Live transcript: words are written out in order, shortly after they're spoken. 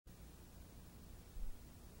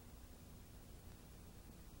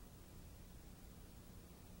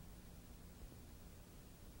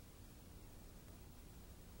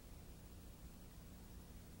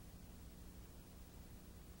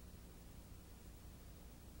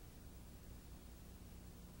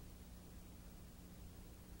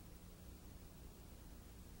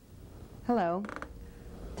Hello.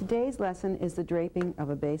 Today's lesson is the draping of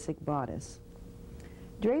a basic bodice.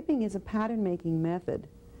 Draping is a pattern-making method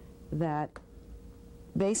that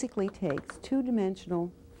basically takes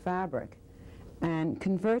two-dimensional fabric and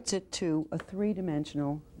converts it to a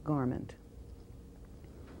three-dimensional garment.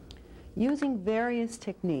 Using various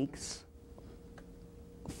techniques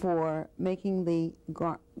for making the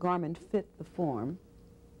garment fit the form,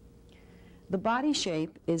 the body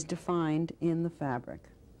shape is defined in the fabric.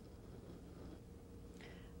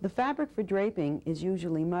 The fabric for draping is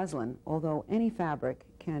usually muslin, although any fabric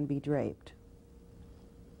can be draped.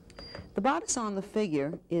 The bodice on the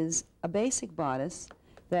figure is a basic bodice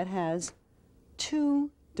that has two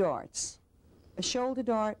darts, a shoulder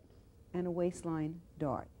dart and a waistline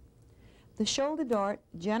dart. The shoulder dart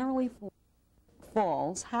generally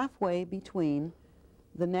falls halfway between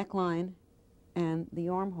the neckline and the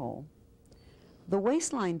armhole. The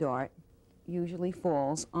waistline dart usually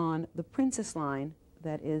falls on the princess line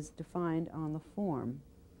that is defined on the form.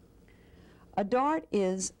 A dart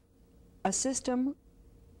is a system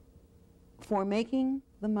for making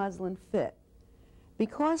the muslin fit.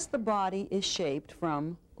 Because the body is shaped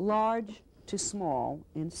from large to small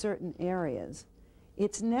in certain areas,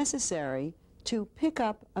 it's necessary to pick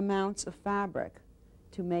up amounts of fabric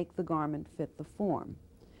to make the garment fit the form.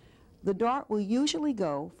 The dart will usually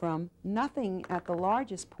go from nothing at the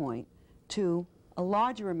largest point to a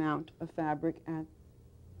larger amount of fabric at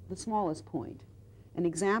the smallest point. An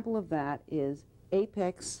example of that is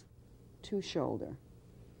apex to shoulder.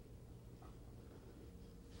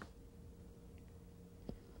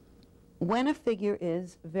 When a figure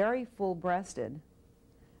is very full-breasted,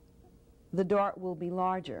 the dart will be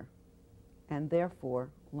larger and therefore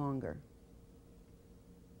longer.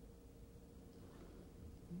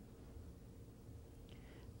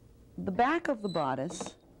 The back of the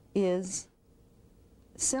bodice is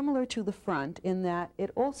similar to the front in that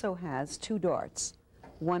it also has two darts,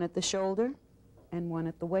 one at the shoulder and one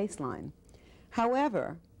at the waistline.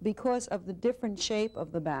 However, because of the different shape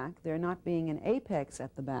of the back, there not being an apex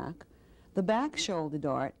at the back shoulder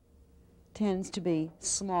dart tends to be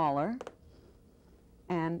smaller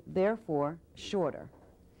and therefore shorter.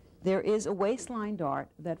 There is a waistline dart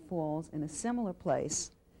that falls in a similar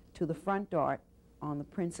place to the front dart on the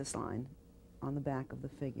princess line on the back of the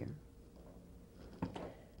figure.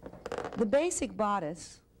 The basic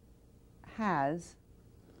bodice has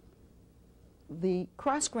the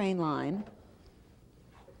cross grain line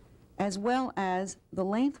as well as the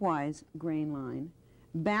lengthwise grain line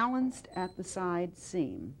balanced at the side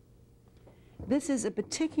seam. This is a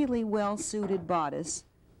particularly well-suited bodice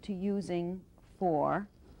to using for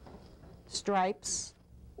stripes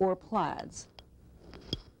or plaids.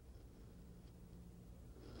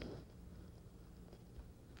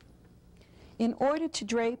 In order to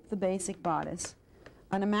drape the basic bodice,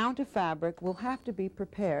 an amount of fabric will have to be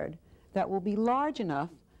prepared that will be large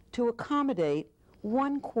enough to accommodate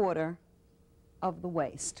 1/4 of the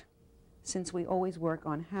waist, since we always work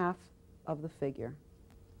on half of the figure.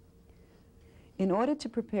 In order to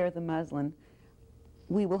prepare the muslin,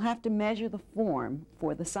 we will have to measure the form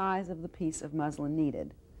for the size of the piece of muslin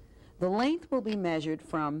needed. The length will be measured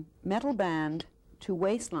from metal band to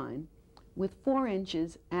waistline with 4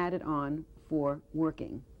 inches added on for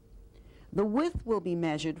working. The width will be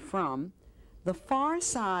measured from the far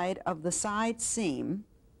side of the side seam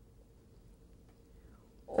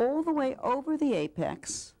all the way over the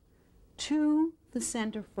apex to the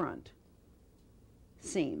center front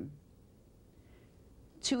seam.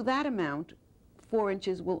 To that amount, 4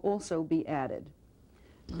 inches will also be added.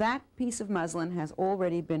 That piece of muslin has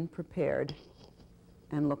already been prepared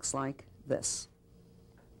and looks like this.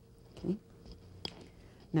 Okay.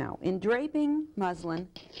 Now, in draping muslin,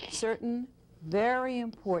 certain very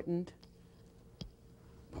important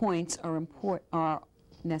points are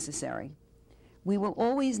necessary. We will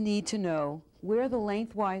always need to know where the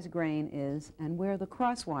lengthwise grain is and where the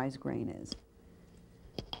crosswise grain is.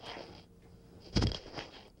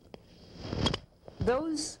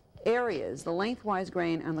 Those areas, the lengthwise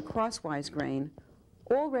grain and the crosswise grain,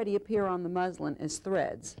 already appear on the muslin as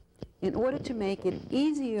threads. In order to make it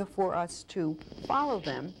easier for us to follow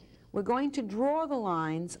them, we're going to draw the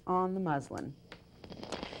lines on the muslin.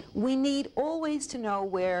 We need always to know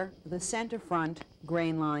where the center front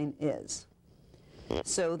grain line is,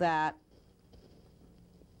 so that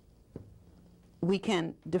we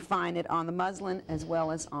can define it on the muslin as well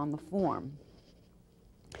as on the form.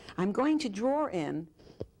 I'm going to draw in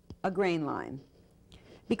a grain line.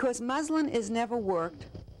 Because muslin is never worked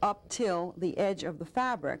up till the edge of the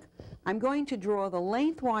fabric, I'm going to draw the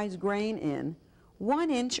lengthwise grain in 1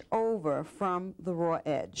 inch over from the raw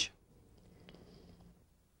edge.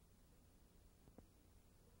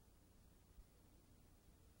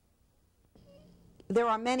 there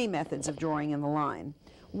are many methods of drawing in the line.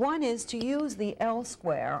 One is to use the L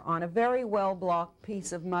square on a very well-blocked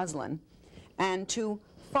piece of muslin and to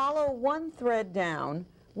follow one thread down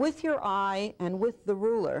with your eye and with the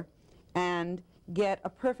ruler and get a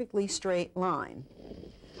perfectly straight line.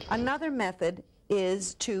 Another method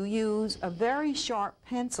is to use a very sharp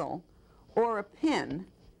pencil or a pin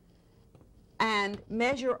and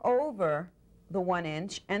measure over the 1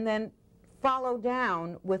 inch and then follow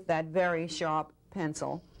down with that very sharp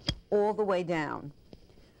pencil all the way down.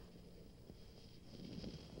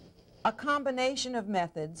 A combination of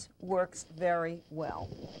methods works very well.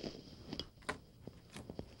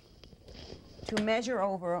 To measure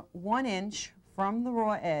over 1 inch from the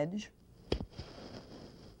raw edge,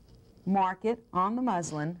 mark it on the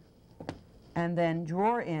muslin, and then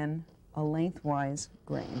draw in a lengthwise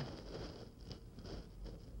grain.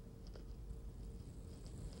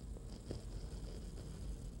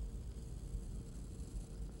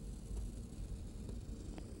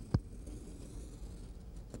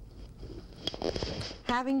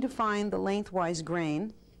 Having defined the lengthwise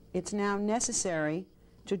grain, it's now necessary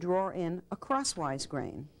to draw in a crosswise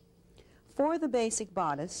grain. For the basic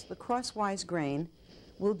bodice, the crosswise grain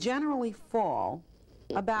will generally fall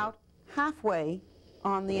about halfway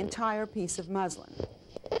on the entire piece of muslin.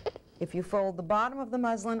 If you fold the bottom of the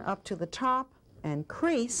muslin up to the top and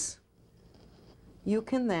crease, you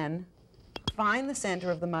can then find the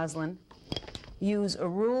center of the muslin, use a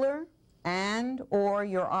ruler and or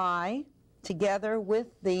your eye together with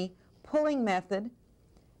the pulling method,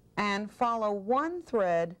 and follow one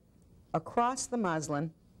thread across the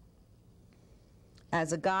muslin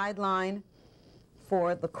as a guideline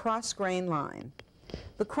for the cross grain line.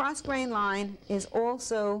 The cross grain line is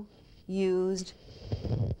also used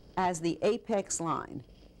as the apex line.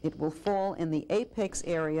 It will fall in the apex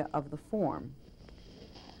area of the form.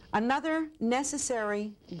 Another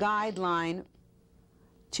necessary guideline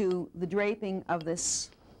to the draping of this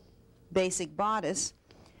basic bodice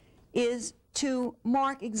is to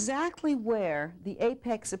mark exactly where the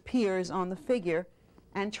apex appears on the figure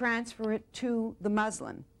and transfer it to the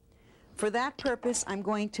muslin. For that purpose, I'm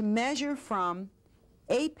going to measure from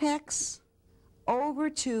apex over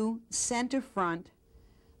to center front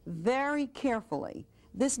very carefully.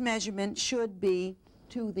 This measurement should be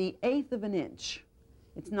to the 1/8 of an inch.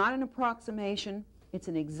 It's not an approximation, it's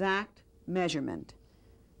an exact measurement.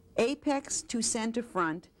 Apex to center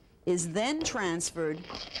front is then transferred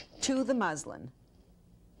to the muslin.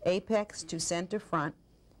 Apex to center front,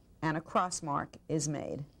 and a cross mark is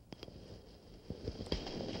made.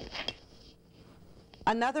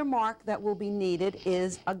 Another mark that will be needed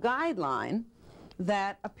is a guideline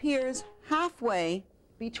that appears halfway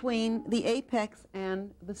between the apex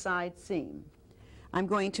and the side seam. I'm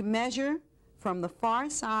going to measure from the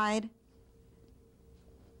far side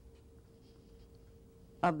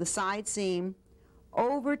of the side seam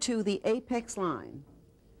over to the apex line.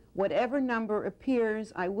 Whatever number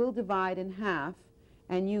appears, I will divide in half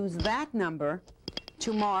and use that number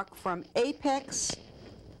to mark from apex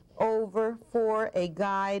over for a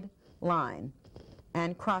guide line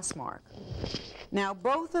and cross mark. Now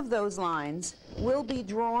both of those lines will be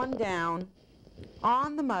drawn down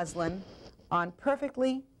on the muslin on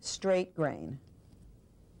perfectly straight grain,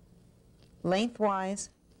 lengthwise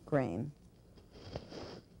grain.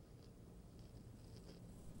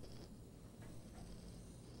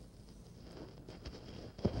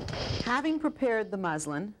 Having prepared the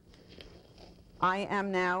muslin, I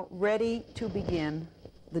am now ready to begin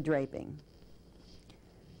the draping.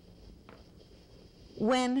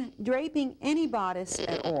 When draping any bodice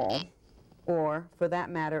at all, or for that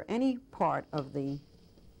matter any part of the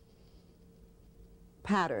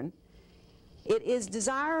pattern, it is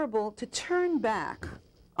desirable to turn back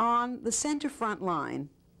on the center front line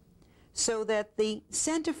so that the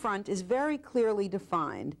center front is very clearly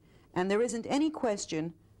defined and there isn't any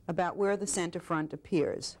question about where the center front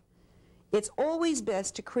appears. It's always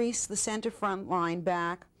best to crease the center front line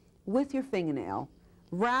back with your fingernail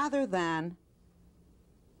rather than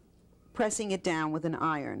pressing it down with an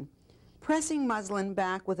iron. Pressing muslin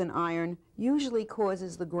back with an iron usually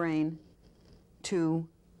causes the grain to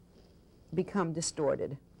become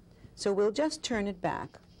distorted. So we'll just turn it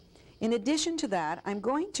back. In addition to that, I'm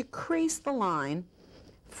going to crease the line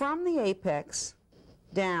from the apex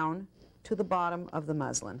down to the bottom of the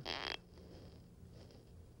muslin,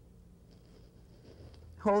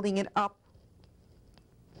 holding it up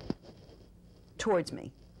towards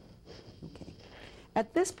me. Okay.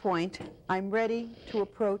 At this point, I'm ready to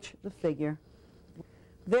approach the figure.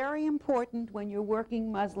 Very important when you're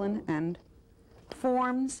working muslin and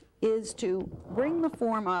forms is to bring the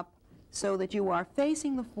form up so that you are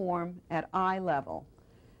facing the form at eye level.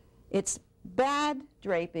 It's bad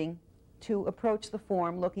draping to approach the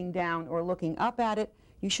form looking down or looking up at it.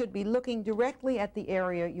 You should be looking directly at the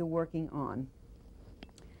area you're working on.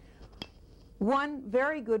 One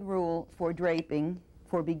very good rule for draping,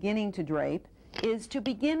 for beginning to drape, is to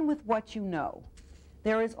begin with what you know.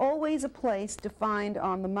 There is always a place defined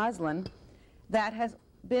on the muslin that has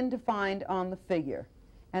been defined on the figure,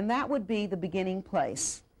 and that would be the beginning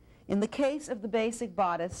place. In the case of the basic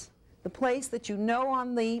bodice, the place that you know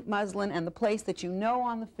on the muslin and the place that you know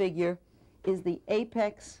on the figure is the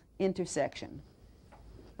apex intersection.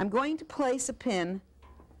 I'm going to place a pin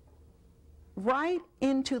right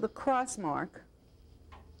into the cross mark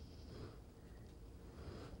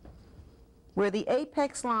where the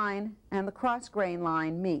apex line and the cross grain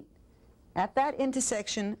line meet. At that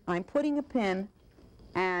intersection, I'm putting a pin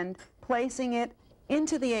and placing it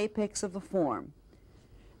into the apex of the form.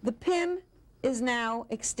 The pin is now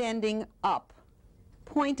extending up,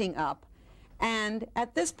 pointing up, and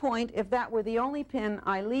at this point, if that were the only pin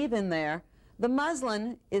I leave in there, the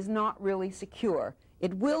muslin is not really secure.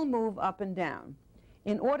 It will move up and down.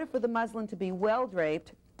 In order for the muslin to be well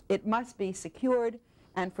draped, it must be secured,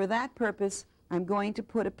 and for that purpose, I'm going to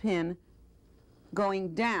put a pin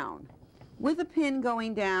going down. With a pin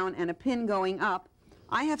going down and a pin going up,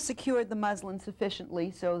 I have secured the muslin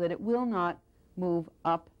sufficiently so that it will not move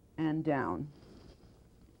up and down.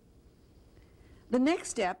 The next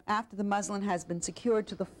step, after the muslin has been secured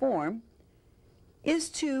to the form, is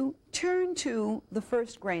to turn to the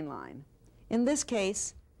first grain line. In this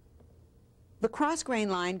case, the cross grain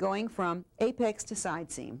line going from apex to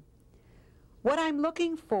side seam. What I'm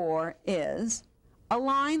looking for is a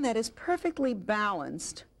line that is perfectly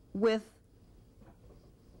balanced with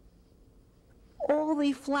all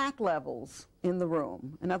the flat levels in the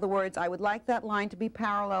room. In other words, I would like that line to be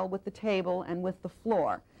parallel with the table and with the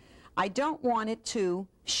floor. I don't want it to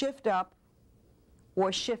shift up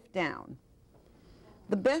or shift down.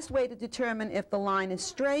 The best way to determine if the line is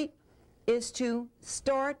straight is to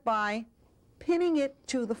start by pinning it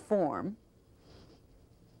to the form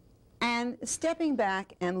and stepping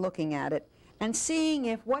back and looking at it and seeing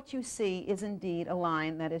if what you see is indeed a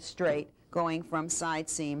line that is straight going from side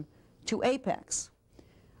seam to apex.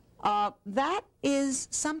 That is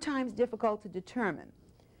sometimes difficult to determine.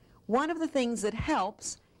 One of the things that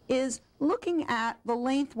helps is looking at the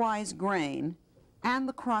lengthwise grain and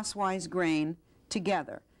the crosswise grain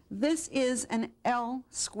together. This is an L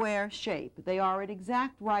square shape. They are at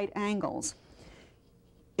exact right angles.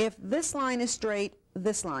 If this line is straight,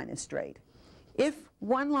 this line is straight. If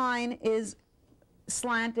one line is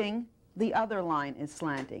slanting, the other line is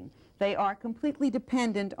slanting. They are completely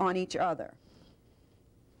dependent on each other.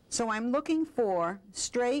 So I'm looking for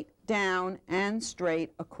straight down and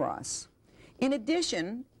straight across. In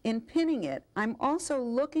addition, in pinning it, I'm also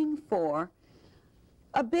looking for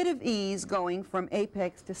a bit of ease going from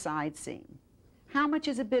apex to side seam. How much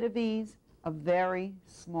is a bit of ease? A very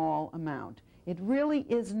small amount. It really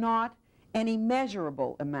is not any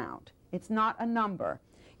measurable amount. It's not a number.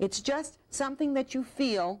 It's just something that you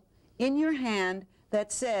feel in your hand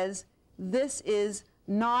that says this is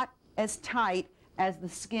not as tight as the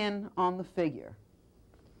skin on the figure.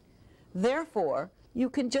 Therefore, you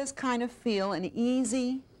can just kind of feel an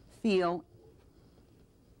easy feel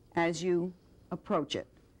as you approach it.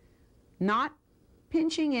 Not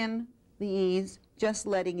pinching in the ease, just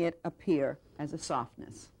letting it appear as a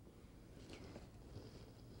softness.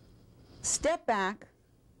 Step back,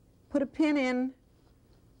 put a pin in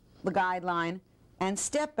the guideline, and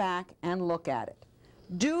step back and look at it.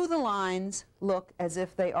 Do the lines look as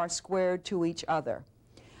if they are squared to each other?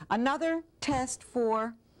 Another test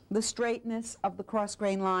for the straightness of the cross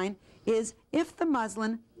grain line is if the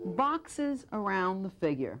muslin boxes around the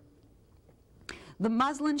figure. The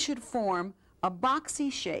muslin should form a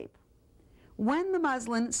boxy shape. When the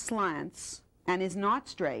muslin slants and is not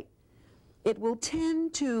straight, it will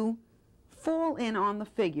tend to fall in on the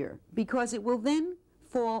figure because it will then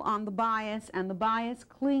fall on the bias, and the bias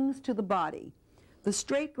clings to the body. The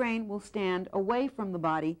straight grain will stand away from the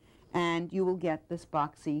body, and you will get this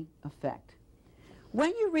boxy effect.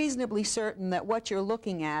 When you're reasonably certain that what you're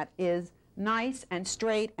looking at is nice and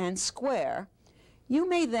straight and square, you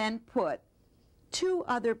may then put two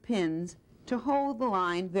other pins to hold the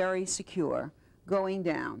line very secure, going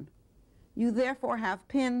down. You therefore have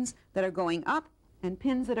pins that are going up and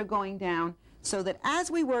pins that are going down, so that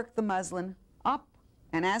as we work the muslin up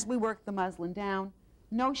and as we work the muslin down,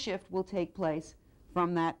 no shift will take place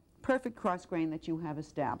from that perfect cross grain that you have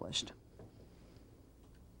established.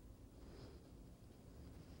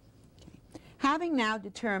 Okay. Having now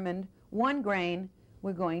determined one grain,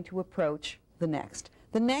 we're going to approach the next.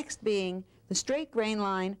 The next being the straight grain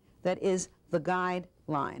line that is the guide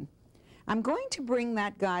line. I'm going to bring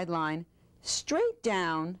that guide line straight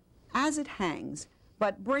down as it hangs,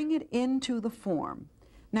 but bring it into the form.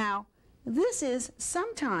 Now, this is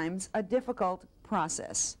sometimes a difficult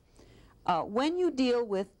process. When you deal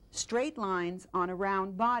with straight lines on a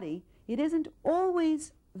round body, it isn't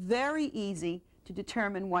always very easy to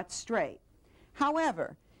determine what's straight.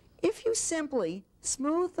 However, if you simply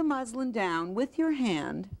smooth the muslin down with your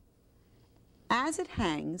hand as it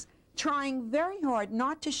hangs, trying very hard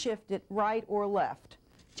not to shift it right or left,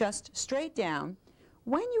 just straight down,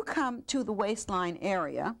 when you come to the waistline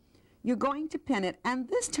area, you're going to pin it, and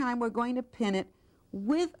this time we're going to pin it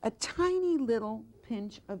with a tiny little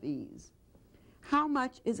pinch of ease. How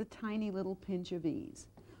much is a tiny little pinch of ease?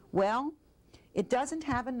 Well, it doesn't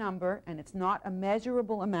have a number, and it's not a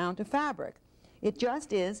measurable amount of fabric. It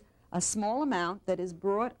just is a small amount that is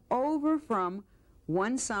brought over from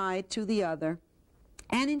one side to the other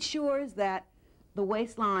and ensures that the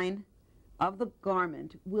waistline of the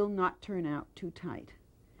garment will not turn out too tight.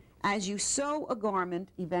 As you sew a garment,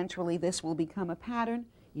 eventually this will become a pattern,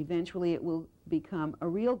 eventually it will become a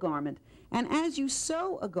real garment, and as you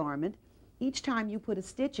sew a garment, each time you put a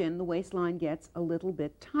stitch in, the waistline gets a little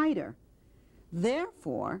bit tighter.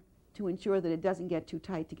 Therefore, to ensure that it doesn't get too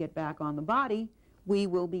tight to get back on the body, we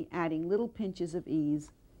will be adding little pinches of ease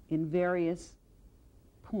in various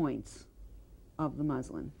points of the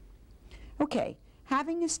muslin. Okay,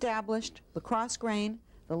 having established the cross grain,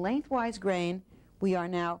 the lengthwise grain, we are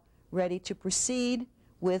now ready to proceed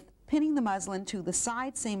with pinning the muslin to the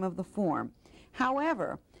side seam of the form.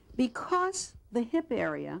 However, because the hip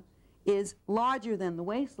area is larger than the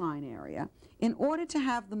waistline area, in order to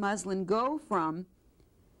have the muslin go from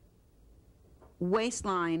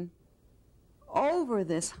waistline over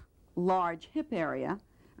this large hip area,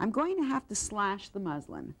 I'm going to have to slash the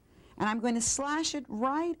muslin. And I'm going to slash it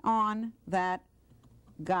right on that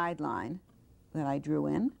guideline that I drew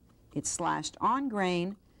in. It's slashed on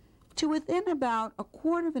grain to within about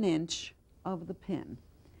 1/4 of an inch of the pin.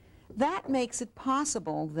 That makes it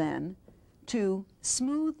possible then to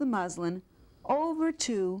smooth the muslin over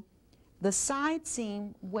to the side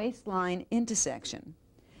seam waistline intersection.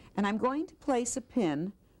 And I'm going to place a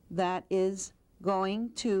pin that is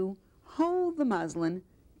going to hold the muslin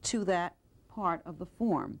to that part of the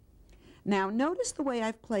form. Now notice the way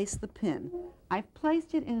I've placed the pin. I've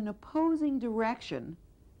placed it in an opposing direction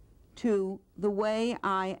to the way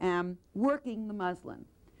I am working the muslin.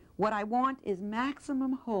 What I want is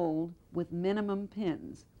maximum hold with minimum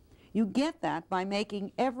pins. You get that by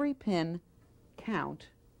making every pin count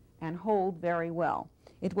and hold very well.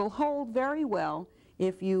 It will hold very well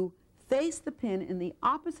if you face the pin in the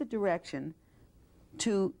opposite direction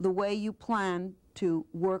to the way you plan to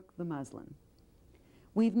work the muslin.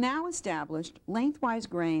 We've now established lengthwise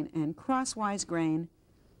grain and crosswise grain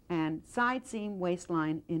and side seam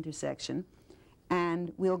waistline intersection,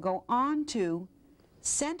 and we'll go on to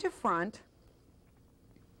center front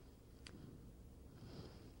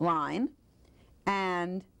line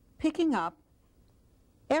and picking up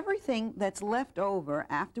everything that's left over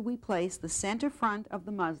after we place the center front of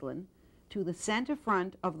the muslin to the center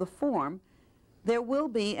front of the form. There will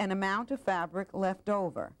be an amount of fabric left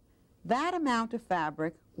over. That amount of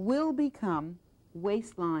fabric will become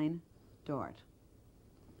waistline dart.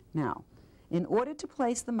 Now, in order to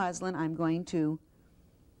place the muslin, I'm going to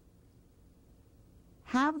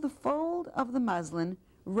have the fold of the muslin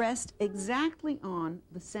rest exactly on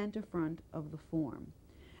the center front of the form.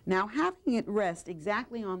 Now, having it rest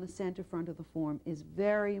exactly on the center front of the form is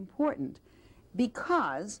very important,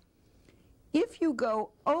 because if you go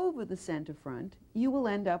over the center front, you will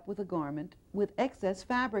end up with a garment with excess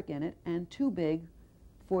fabric in it and too big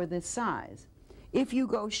for this size. If you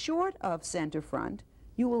go short of center front,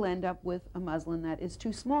 you will end up with a muslin that is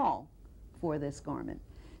too small for this garment.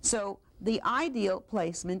 So the ideal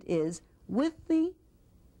placement is with the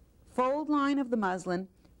fold line of the muslin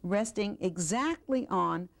resting exactly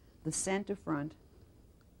on the center front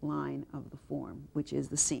line of the form, which is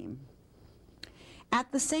the seam.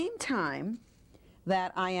 At the same time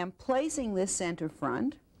that I am placing this center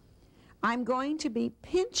front, I'm going to be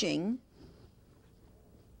pinching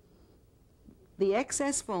the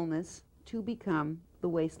excess fullness to become the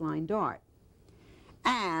waistline dart,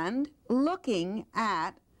 and looking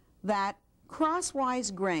at that crosswise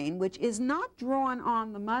grain, which is not drawn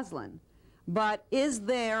on the muslin but is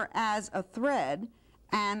there as a thread,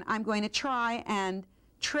 and I'm going to try and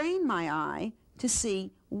train my eye to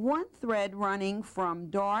see one thread running from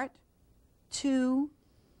dart to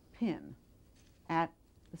pin at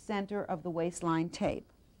the center of the waistline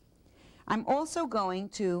tape. I'm also going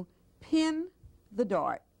to pin the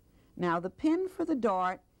dart. Now the pin for the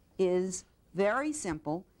dart is very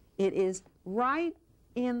simple. It is right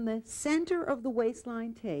in the center of the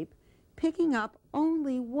waistline tape, picking up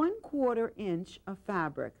only 1/4 inch of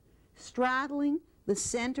fabric, straddling the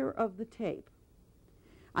center of the tape.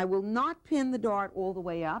 I will not pin the dart all the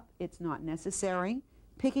way up. It's not necessary.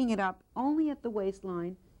 Picking it up only at the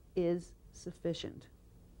waistline is sufficient.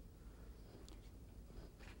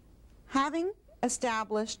 Having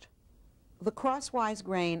established the crosswise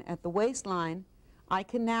grain at the waistline, I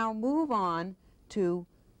can now move on to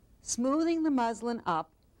smoothing the muslin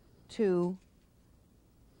up to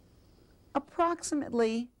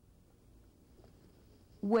approximately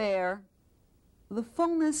where the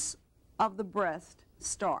fullness of the breast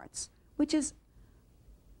starts, which is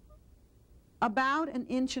about 1.5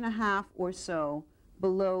 inches or so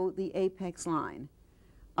below the apex line.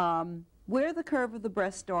 Where the curve of the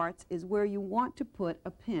breast starts is where you want to put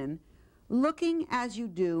a pin, looking as you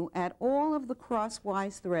do at all of the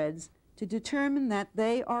crosswise threads to determine that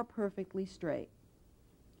they are perfectly straight.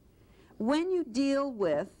 When you deal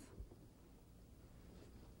with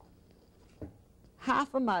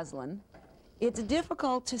half a muslin, it's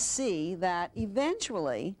difficult to see that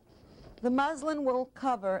eventually the muslin will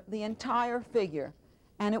cover the entire figure,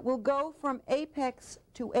 and it will go from apex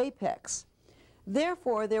to apex.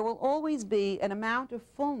 Therefore, there will always be an amount of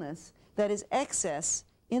fullness that is excess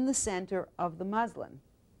in the center of the muslin,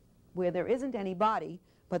 where there isn't any body,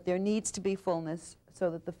 but there needs to be fullness so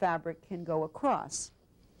that the fabric can go across.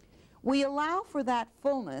 We allow for that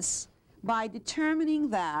fullness by determining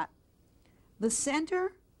that the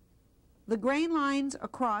center, the grain lines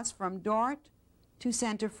across from dart to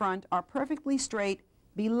center front are perfectly straight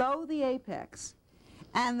below the apex,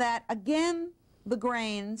 and that again the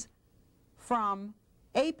grains from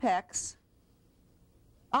apex,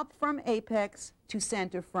 up from apex to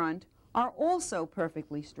center front are also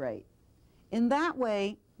perfectly straight. In that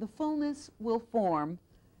way, the fullness will form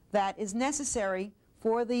that is necessary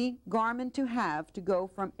for the garment to have to go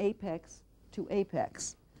from apex to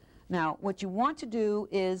apex. Now, what you want to do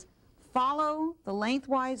is follow the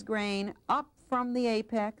lengthwise grain up from the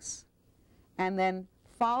apex and then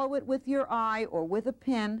follow it with your eye or with a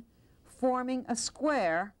pin, forming a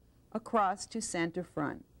square across to center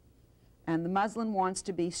front. And the muslin wants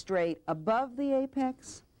to be straight above the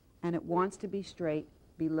apex, and it wants to be straight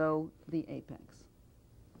below the apex.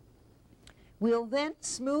 We'll then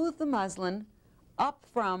smooth the muslin up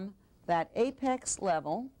from that apex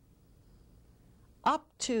level up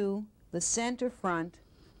to the center front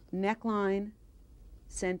neckline,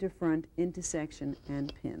 center front intersection,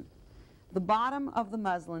 and pin. The bottom of the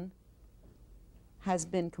muslin has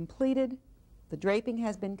been completed, the draping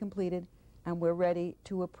has been completed, and we're ready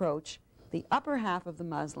to approach the upper half of the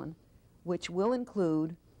muslin, which will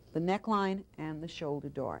include the neckline and the shoulder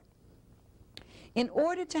dart. In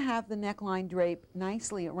order to have the neckline drape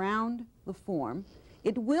nicely around the form,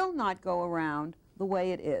 it will not go around the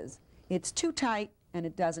way it is. It's too tight and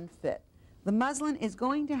it doesn't fit. The muslin is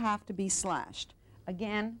going to have to be slashed.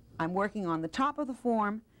 Again, I'm working on the top of the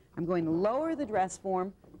form. I'm going to lower the dress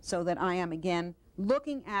form so that I am again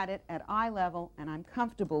looking at it at eye level and I'm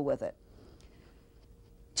comfortable with it.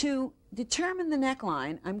 To determine the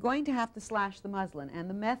neckline, I'm going to have to slash the muslin, and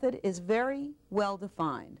the method is very well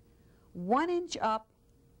defined. 1 inch up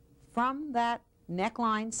from that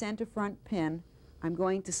neckline center front pin, I'm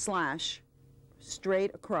going to slash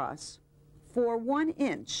straight across for 1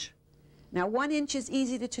 inch. Now 1 inch is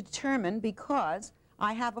easy to determine because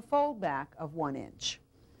I have a fold back of 1 inch.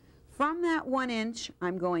 From that 1 inch,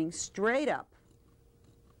 I'm going straight up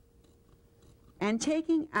and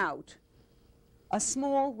taking out a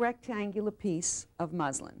small rectangular piece of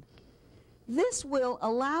muslin. This will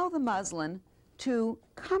allow the muslin to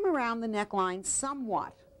come around the neckline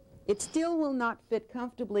somewhat. It still will not fit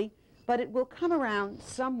comfortably, but it will come around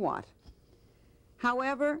somewhat.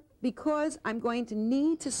 However, because I'm going to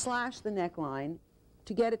need to slash the neckline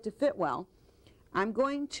to get it to fit well, I'm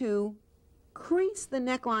going to crease the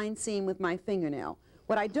neckline seam with my fingernail.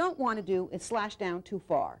 What I don't want to do is slash down too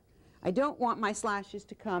far. I don't want my slashes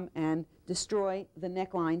to come and destroy the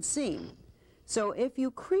neckline seam. So if you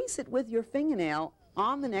crease it with your fingernail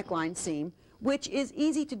on the neckline seam, which is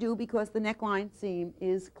easy to do because the neckline seam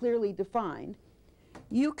is clearly defined,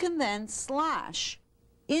 you can then slash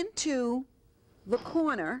into the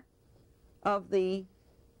corner of the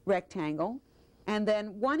rectangle and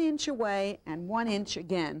then 1 inch away and 1 inch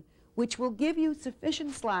again, which will give you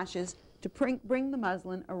sufficient slashes to bring the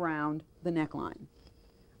muslin around the neckline.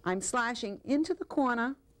 I'm slashing into the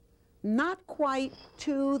corner not quite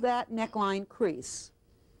to that neckline crease.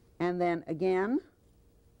 And then again,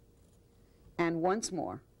 and once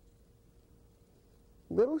more.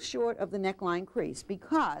 Little short of the neckline crease,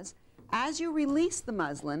 because as you release the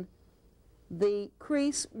muslin, the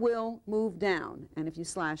crease will move down. And if you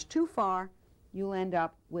slash too far, you'll end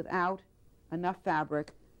up without enough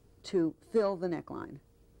fabric to fill the neckline.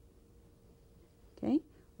 Okay?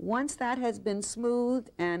 Once that has been smoothed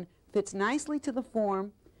and fits nicely to the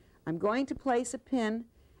form, I'm going to place a pin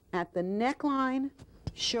at the neckline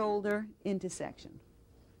shoulder intersection,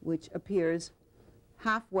 which appears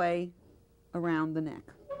halfway around the neck.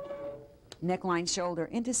 Neckline shoulder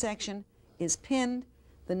intersection is pinned,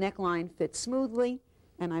 the neckline fits smoothly,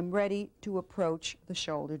 and I'm ready to approach the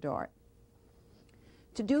shoulder dart.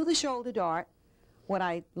 To do the shoulder dart, what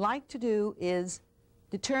I like to do is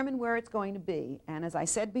determine where it's going to be. And as I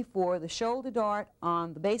said before, the shoulder dart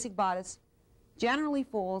on the basic bodice generally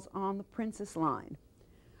falls on the princess line.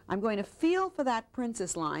 I'm going to feel for that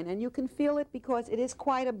princess line, and you can feel it because it is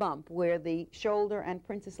quite a bump where the shoulder and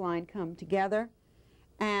princess line come together,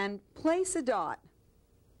 and place a dot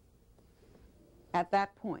at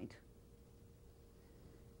that point.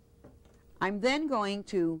 I'm then going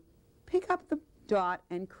to pick up the dot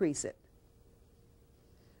and crease it,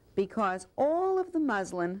 because all of the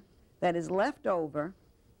muslin that is left over,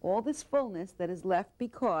 all this fullness that is left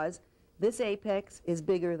because this apex is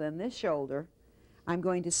bigger than this shoulder, I'm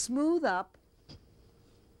going to smooth up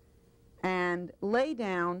and lay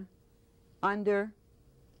down under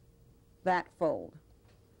that fold.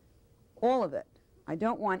 All of it. I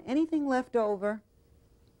don't want anything left over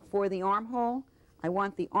for the armhole. I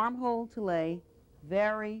want the armhole to lay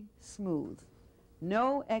very smooth.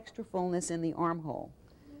 No extra fullness in the armhole.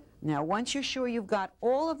 Now, once you're sure you've got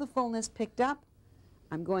all of the fullness picked up,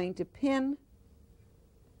 I'm going to pin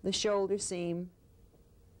the shoulder seam,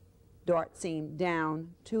 dart seam, down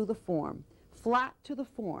to the form, flat to the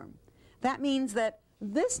form. That means that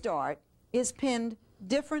this dart is pinned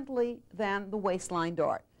differently than the waistline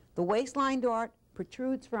dart. The waistline dart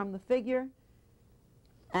protrudes from the figure,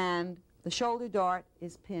 and the shoulder dart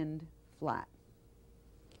is pinned flat.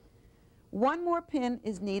 One more pin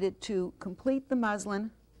is needed to complete the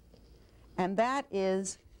muslin, and that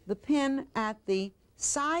is the pin at the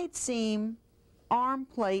side seam arm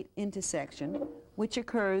plate intersection, which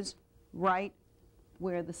occurs right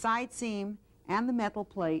where the side seam and the metal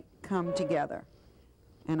plate come together.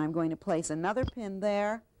 And I'm going to place another pin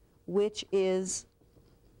there, which is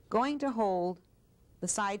going to hold the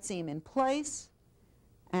side seam in place,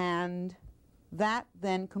 and that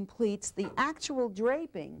then completes the actual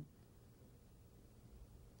draping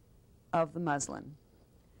of the muslin.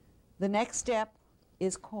 The next step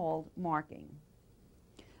is called marking.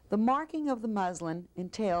 The marking of the muslin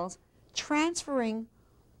entails transferring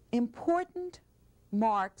important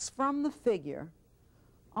marks from the figure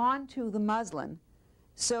onto the muslin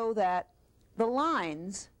so that the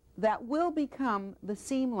lines that will become the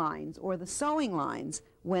seam lines or the sewing lines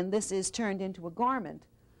when this is turned into a garment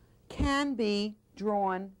can be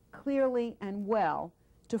drawn clearly and well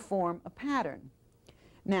to form a pattern.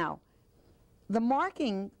 Now, the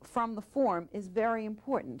marking from the form is very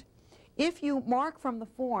important. If you mark from the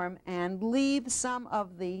form and leave some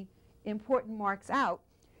of the important marks out,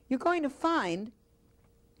 you're going to find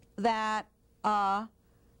that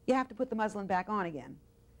you have to put the muslin back on again.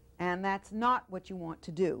 And that's not what you want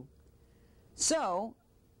to do. So,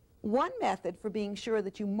 one method for being sure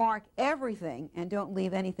that you mark everything and don't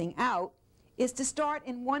leave anything out is to start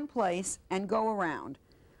in one place and go around.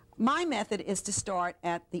 My method is to start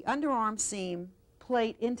at the underarm seam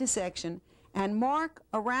plate intersection and mark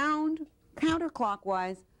around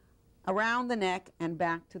counterclockwise around the neck and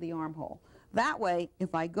back to the armhole. That way,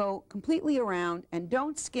 if I go completely around and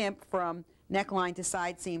don't skimp from neckline to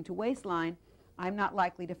side seam to waistline, I'm not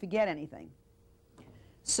likely to forget anything.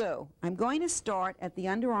 So, I'm going to start at the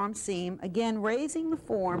underarm seam, again raising the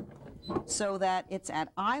form so that it's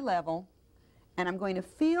at eye level, and I'm going to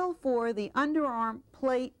feel for the underarm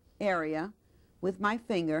plate area with my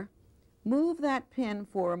finger, move that pin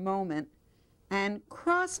for a moment, and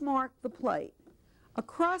cross mark the plate. A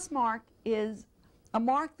cross mark is a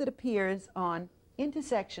mark that appears on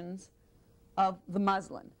intersections of the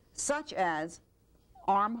muslin, such as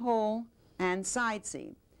armhole and side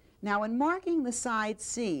seam. Now, in marking the side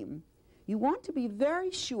seam, you want to be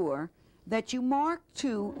very sure that you mark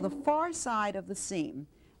to the far side of the seam.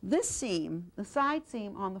 This seam, the side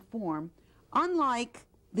seam on the form, unlike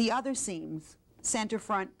the other seams, center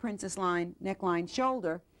front, princess line, neckline,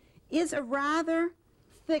 shoulder, is a rather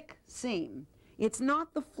thick seam. It's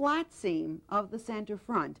not the flat seam of the center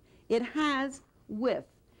front. It has width.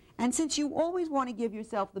 And since you always want to give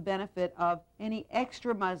yourself the benefit of any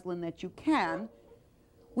extra muslin that you can,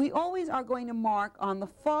 we always are going to mark on the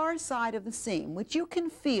far side of the seam, which you can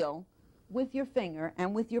feel with your finger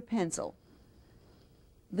and with your pencil.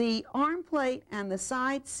 The arm plate and the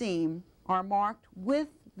side seam are marked with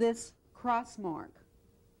this cross mark.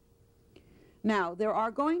 Now, there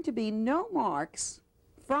are going to be no marks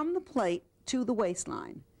from the plate to the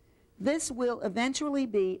waistline. This will eventually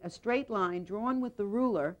be a straight line drawn with the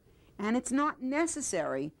ruler, and it's not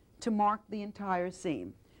necessary to mark the entire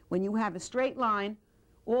seam. When you have a straight line,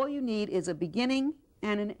 all you need is a beginning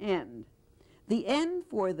and an end. The end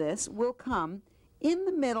for this will come in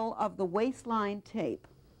the middle of the waistline tape.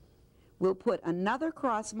 We'll put another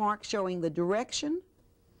cross mark showing the direction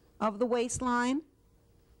of the waistline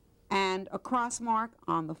and a cross mark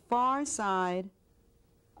on the far side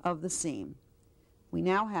of the seam. We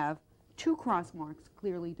now have two cross marks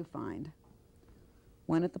clearly defined.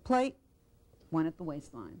 One at the plate, one at the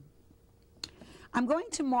waistline. I'm going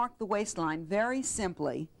to mark the waistline very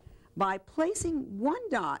simply by placing one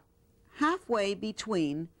dot halfway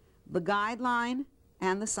between the guideline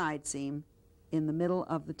and the side seam in the middle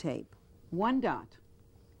of the tape. One dot.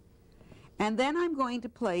 And then I'm going to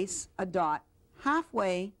place a dot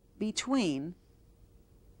halfway between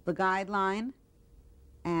the guideline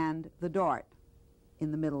and the dart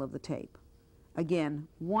in the middle of the tape. Again,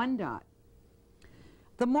 one dot.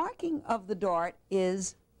 The marking of the dart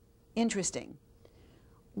is interesting.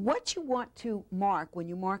 What you want to mark when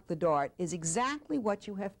you mark the dart is exactly what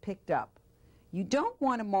you have picked up. You don't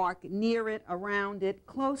want to mark near it, around it,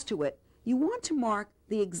 close to it. You want to mark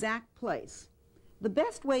the exact place. The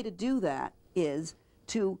best way to do that is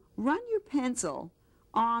to run your pencil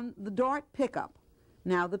on the dart pickup.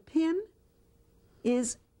 Now the pin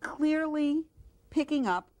is clearly picking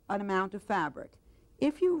up an amount of fabric.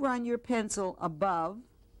 If you run your pencil above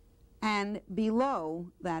and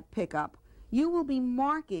below that pickup, you will be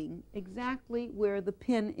marking exactly where the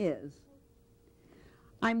pin is.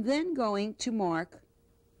 I'm then going to mark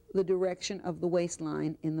the direction of the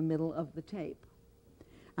waistline in the middle of the tape.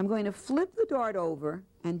 I'm going to flip the dart over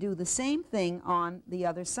and do the same thing on the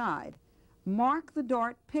other side. Mark the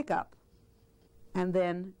dart pickup and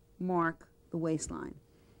then mark the waistline.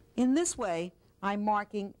 In this way, I'm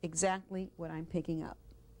marking exactly what I'm picking up.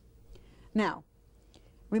 Now,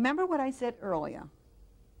 remember what I said earlier.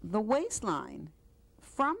 The waistline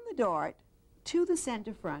from the dart to the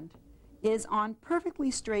center front is on perfectly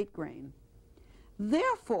straight grain.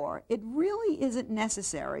 Therefore, it really isn't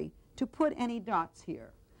necessary to put any dots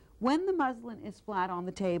here. When the muslin is flat on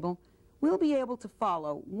the table, we'll be able to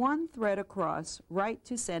follow one thread across right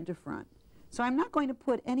to center front. So I'm not going to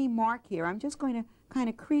put any mark here. I'm just going to kind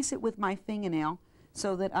of crease it with my fingernail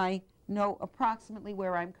so that I know approximately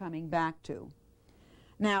where I'm coming back to.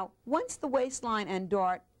 Now, once the waistline and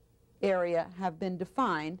dart area have been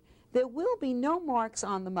defined, there will be no marks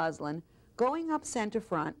on the muslin going up center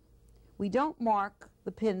front. We don't mark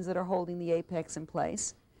the pins that are holding the apex in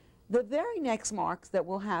place. The very next marks that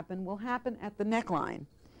will happen at the neckline.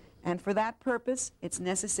 And for that purpose, it's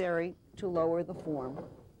necessary to lower the form.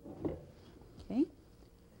 Okay?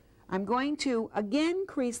 I'm going to again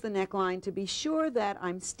crease the neckline to be sure that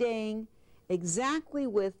I'm staying exactly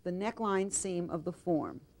with the neckline seam of the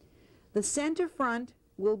form. The center front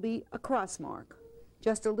will be a cross mark,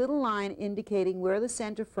 just a little line indicating where the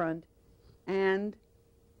center front and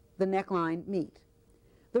the neckline meet.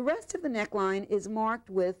 The rest of the neckline is marked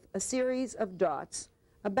with a series of dots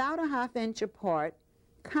about a ½ inch apart,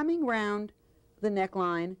 coming round the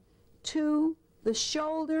neckline to the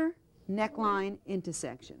shoulder neckline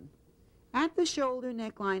intersection. At the shoulder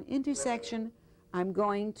neckline intersection, I'm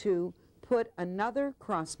going to put another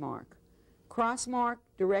cross mark. Cross mark,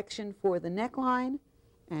 direction for the neckline,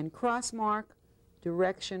 and cross mark,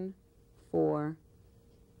 direction for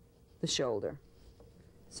the shoulder.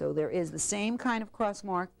 So there is the same kind of cross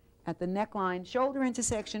mark at the neckline shoulder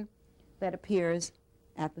intersection that appears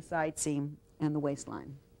at the side seam and the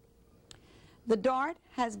waistline. The dart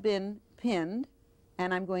has been pinned,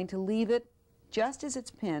 and I'm going to leave it just as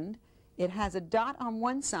it's pinned. It has a dot on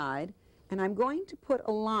one side, and I'm going to put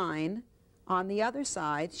a line on the other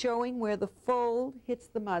side showing where the fold hits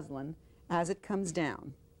the muslin as it comes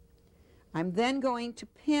down. I'm then going to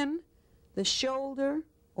pin the shoulder,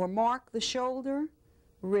 or mark the shoulder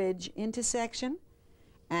ridge intersection,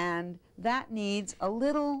 and that needs a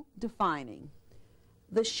little defining.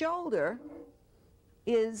 The shoulder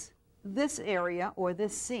is this area, or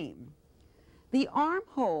this seam. The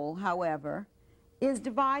armhole, however, is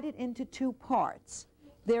divided into two parts.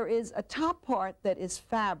 There is a top part that is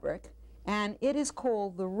fabric, and it is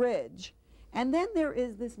called the ridge, And then there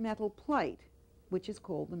is this metal plate, which is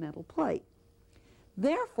called the metal plate.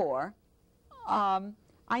 Therefore,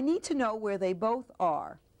 I need to know where they both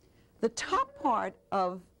are. The top part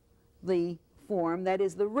of the form, that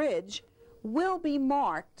is the ridge, will be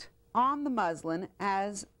marked on the muslin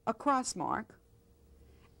as a cross mark,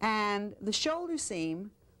 and the shoulder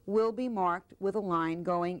seam will be marked with a line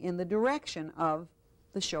going in the direction of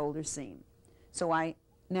the shoulder seam. So I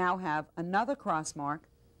now have another cross mark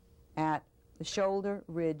at the shoulder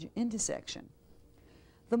ridge intersection.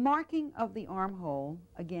 The marking of the armhole,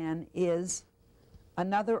 again, is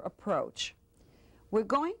another approach. We're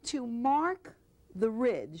going to mark the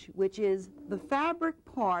ridge, which is the fabric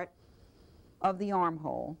part of the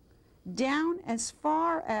armhole, down as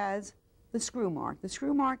far as the screw mark. The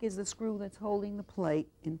screw mark is the screw that's holding the plate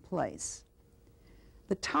in place.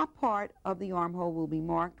 The top part of the armhole will be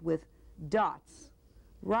marked with dots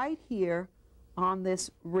right here on this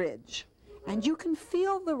ridge. And you can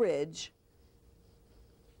feel the ridge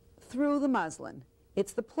through the muslin.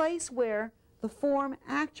 It's the place where the form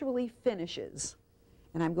actually finishes.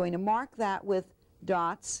 And I'm going to mark that with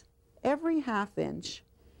dots every half inch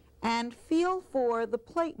and feel for the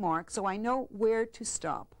plate mark so I know where to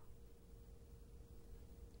stop.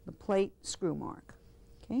 The plate screw mark.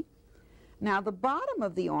 Okay? Now the bottom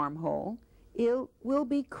of the armhole will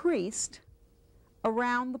be creased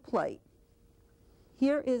around the plate.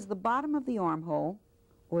 Here is the bottom of the armhole,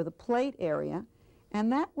 or the plate area,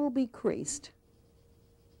 and that will be creased.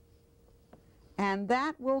 And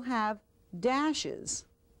that will have dashes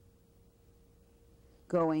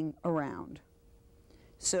going around.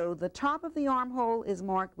 So the top of the armhole is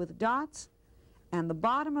marked with dots, and the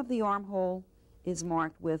bottom of the armhole is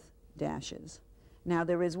marked with dashes. Now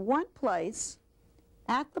there is one place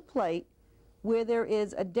at the plate where there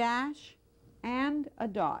is a dash and a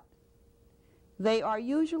dot. They are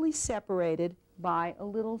usually separated by a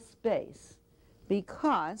little space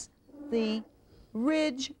because the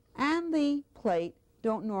ridge and the plate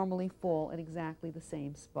don't normally fall at exactly the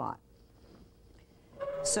same spot.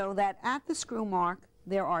 So that at the screw mark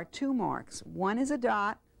there are two marks. One is a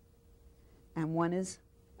dot and one is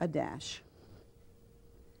a dash.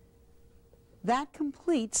 That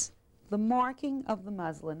completes the marking of the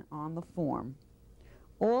muslin on the form.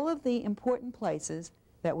 All of the important places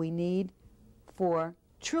that we need for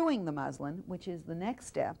truing the muslin, which is the next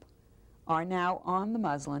step, are now on the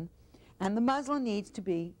muslin, and the muslin needs to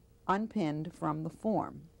be unpinned from the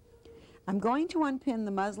form. I'm going to unpin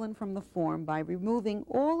the muslin from the form by removing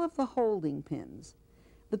all of the holding pins,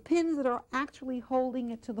 the pins that are actually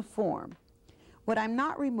holding it to the form. What I'm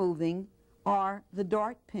not removing are the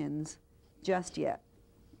dart pins just yet.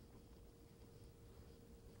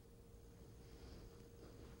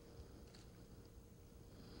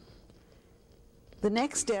 The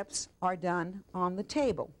next steps are done on the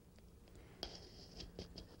table.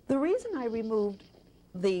 The reason I removed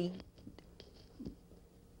the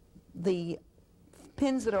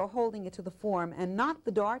pins that are holding it to the form and not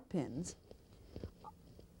the dart pins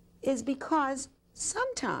is because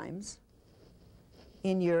sometimes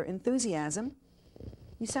in your enthusiasm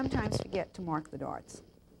you sometimes forget to mark the darts.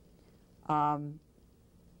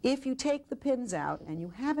 If you take the pins out and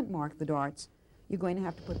you haven't marked the darts, you're going to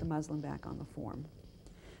have to put the muslin back on the form.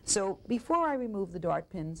 So before I remove the dart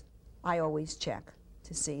pins, I always check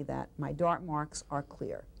to see that my dart marks are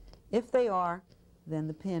clear. If they are, then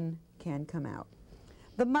the pin can come out.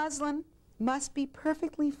 The muslin must be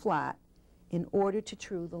perfectly flat in order to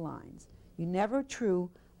true the lines. You never true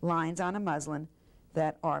lines on a muslin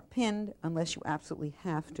that are pinned unless you absolutely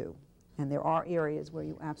have to. And there are areas where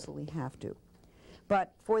you absolutely have to.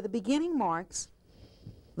 But for the beginning marks,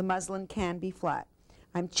 the muslin can be flat.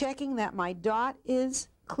 I'm checking that my dot is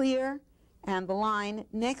clear and the line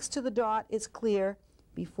next to the dot is clear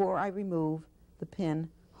before I remove the pin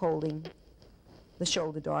holding the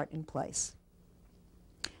shoulder dart in place.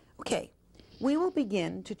 Okay, we will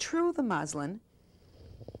begin to true the muslin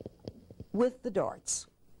with the darts.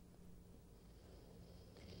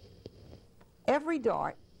 Every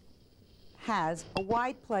dart has a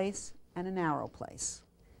wide place and a narrow place.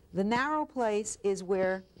 The narrow place is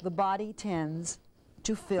where the body tends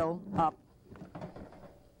to fill up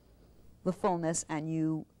the fullness and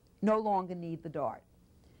you no longer need the dart.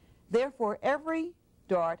 Therefore, every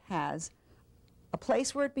dart has a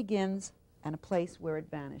place where it begins and a place where it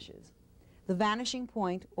vanishes. The vanishing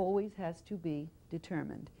point always has to be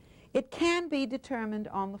determined. It can be determined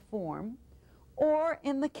on the form, or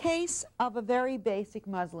in the case of a very basic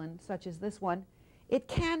muslin, such as this one, it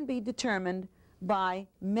can be determined by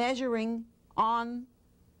measuring on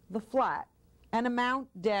the flat an amount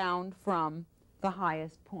down from the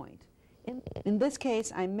highest point. In this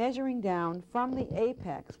case, I'm measuring down from the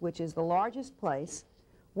apex, which is the largest place,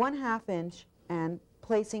 1/2 inch, and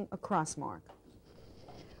placing a cross mark.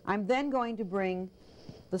 I'm then going to bring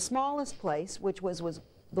the smallest place, which was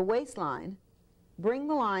the waistline, bring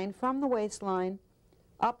the line from the waistline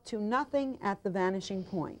up to nothing at the vanishing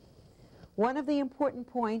point. One of the important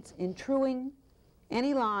points in truing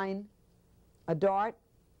any line, a dart,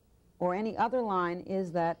 or any other line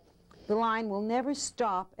is that the line will never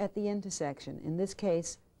stop at the intersection, in this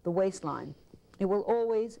case, the waistline. It will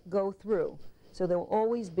always go through, so there will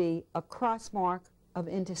always be a cross mark of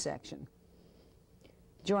intersection.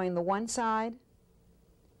 Join the one side,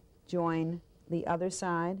 join the other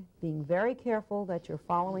side, being very careful that you're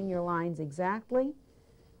following your lines exactly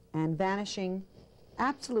and vanishing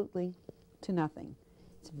absolutely to nothing.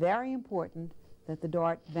 It's very important that the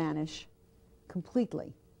dart vanish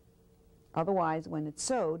completely. Otherwise, when it's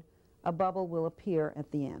sewed, a bubble will appear at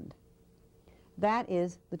the end. That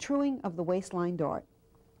is the truing of the waistline dart.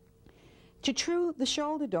 To true the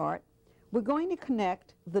shoulder dart, we're going to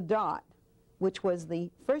connect the dot, which was the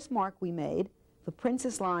first mark we made, the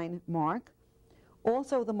princess line mark,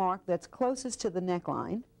 also the mark that's closest to the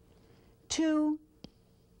neckline, to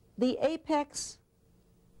the apex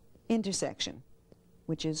intersection,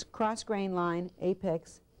 which is cross grain line,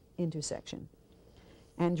 apex intersection,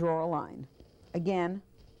 and draw a line. Again,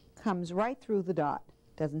 comes right through the dot,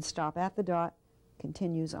 doesn't stop at the dot,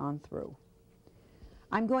 continues on through.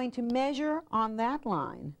 I'm going to measure on that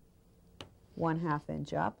line 1/2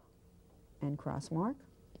 inch up and cross mark,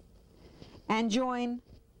 and join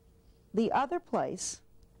the other place,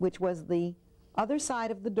 which was the other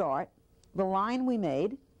side of the dart, the line we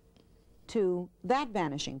made, to that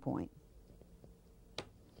vanishing point.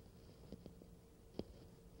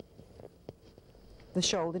 The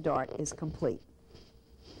shoulder dart is complete.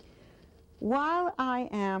 While I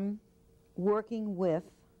am working with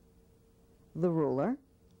the ruler,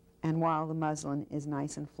 and while the muslin is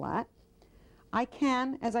nice and flat, I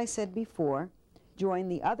can, as I said before, join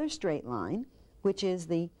the other straight line, which is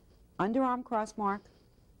the underarm cross mark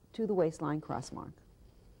to the waistline cross mark.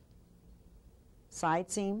 Side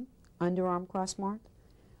seam, underarm cross mark,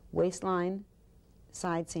 waistline,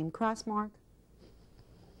 side seam cross mark,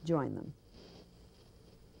 join them.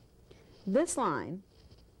 This line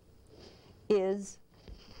is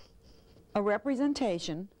a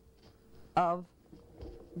representation of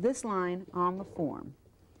this line on the form.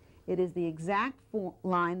 It is the exact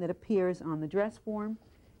line that appears on the dress form.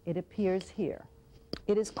 It appears here.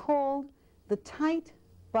 It is called the tight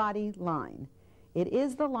body line. It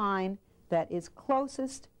is the line that is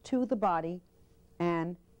closest to the body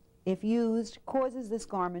and, if used, causes this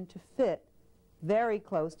garment to fit very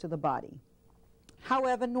close to the body.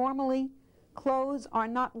 However, normally clothes are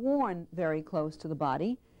not worn very close to the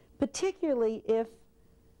body, particularly if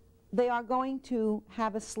they are going to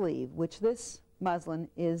have a sleeve, which this muslin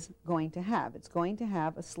is going to have. It's going to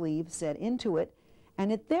have a sleeve set into it,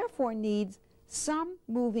 and it therefore needs some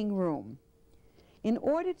moving room. In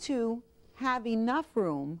order to have enough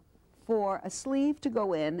room for a sleeve to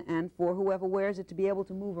go in and for whoever wears it to be able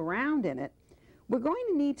to move around in it, we're going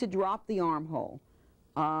to need to drop the armhole.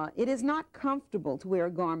 It is not comfortable to wear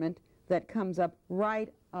a garment that comes up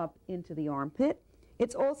right up into the armpit.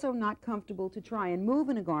 It's also not comfortable to try and move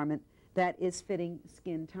in a garment that is fitting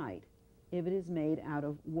skin tight if it is made out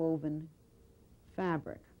of woven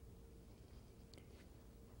fabric.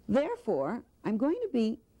 Therefore, I'm going to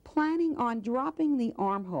be planning on dropping the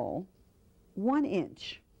armhole 1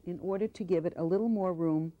 inch in order to give it a little more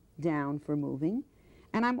room down for moving.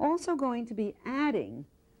 And I'm also going to be adding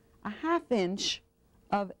a 1/2 inch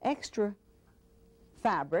of extra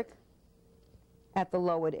fabric at the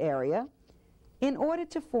lowered area in order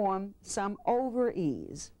to form some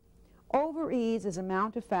over-ease. Over-ease is an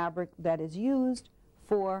amount of fabric that is used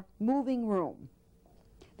for moving room.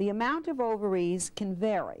 The amount of over-ease can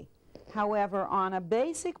vary. However, on a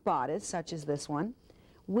basic bodice, such as this one,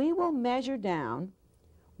 we will measure down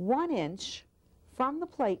 1 inch from the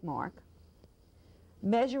plate mark,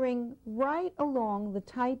 measuring right along the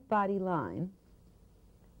tight body line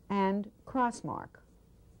and cross mark.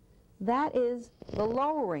 That is the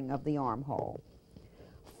lowering of the armhole.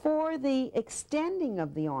 For the extending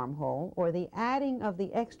of the armhole, or the adding of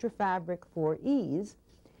the extra fabric for ease,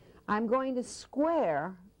 I'm going to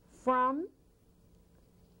square from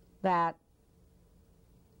that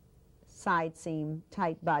side seam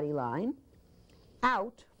tight body line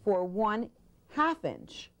out for 1/2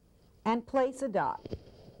 inch and place a dot.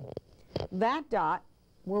 That dot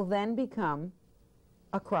will then become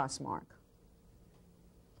a cross mark.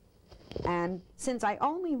 And since I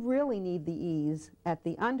only really need the ease at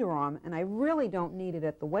the underarm and I really don't need it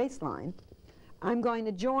at the waistline, I'm going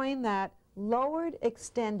to join that lowered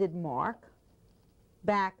extended mark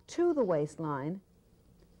back to the waistline,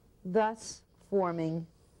 thus forming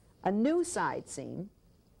a new side seam.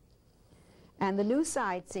 And the new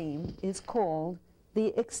side seam is called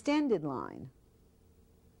the extended line.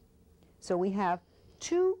 So we have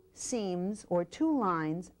two seams or two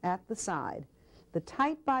lines at the side, the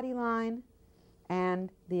tight body line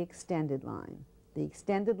and the extended line. The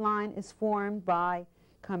extended line is formed by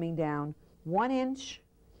coming down 1 inch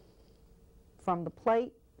from the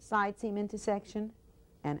plate side seam intersection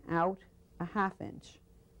and out a 1/2 inch.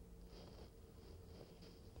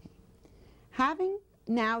 Having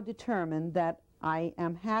now determined that I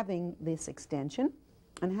am having this extension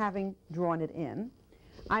and having drawn it in,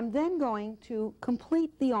 I'm then going to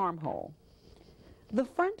complete the armhole. The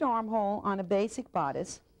front armhole on a basic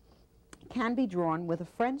bodice can be drawn with a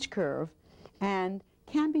French curve and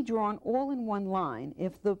can be drawn all in one line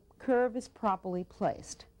if the curve is properly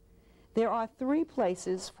placed. There are 3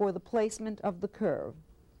 places for the placement of the curve.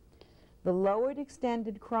 The lowered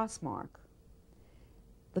extended cross mark.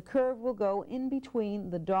 The curve will go in between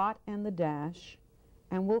the dot and the dash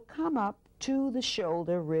and will come up to the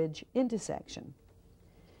shoulder ridge intersection.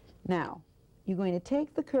 Now, you're going to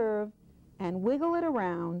take the curve and wiggle it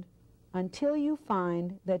around until you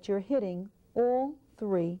find that you're hitting all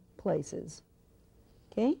 3 places.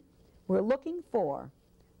 Okay? We're looking for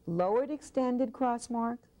lowered extended cross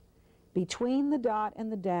mark, between the dot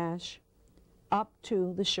and the dash, up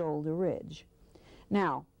to the shoulder ridge.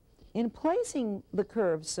 Now, in placing the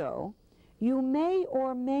curve so, you may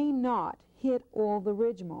or may not hit all the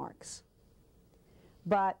ridge marks,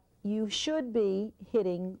 but you should be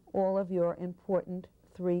hitting all of your important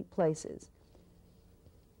 3 places.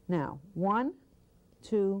 Now, 1,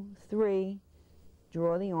 2, 3,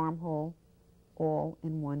 draw the armhole all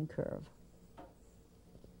in one curve.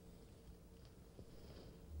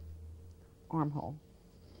 Armhole.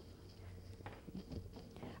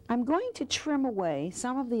 I'm going to trim away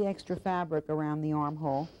some of the extra fabric around the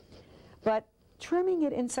armhole, but trimming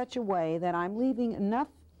it in such a way that I'm leaving enough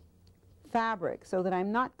fabric so that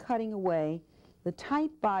I'm not cutting away the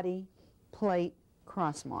tight body plate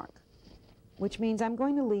cross mark, which means I'm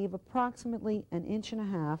going to leave approximately 1.5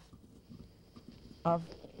 inches of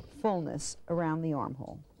fullness around the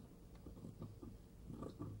armhole.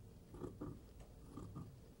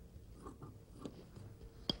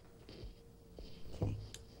 Okay,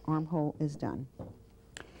 armhole is done.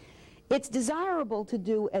 It's desirable to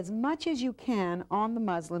do as much as you can on the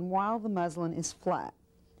muslin while the muslin is flat.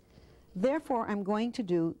 Therefore, I'm going to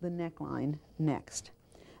do the neckline next.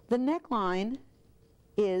 The neckline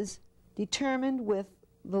is determined with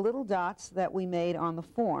the little dots that we made on the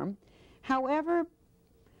form. However,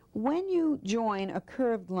 when you join a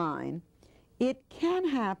curved line, it can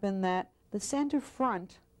happen that the center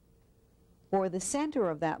front or the center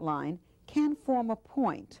of that line can form a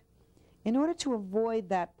point. In order to avoid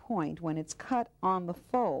that point when it's cut on the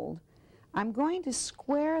fold, I'm going to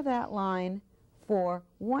square that line for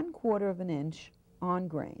 1/4 inch on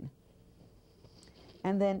grain.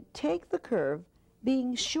 And then take the curve,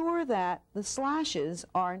 being sure that the slashes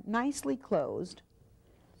are nicely closed,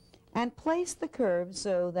 and place the curve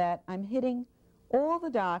so that I'm hitting all the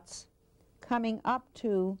dots coming up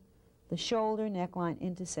to the shoulder neckline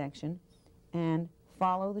intersection and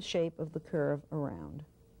follow the shape of the curve around.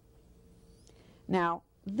 Now,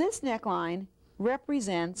 this neckline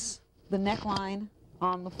represents the neckline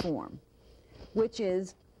on the form, which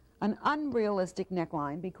is an unrealistic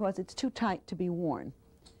neckline because it's too tight to be worn.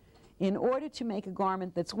 In order to make a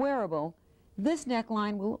garment that's wearable, this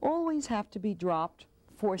neckline will always have to be dropped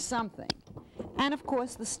for something. And of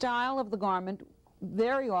course, the style of the garment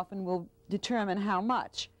very often will determine how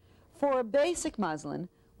much. For a basic muslin,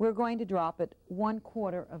 we're going to drop it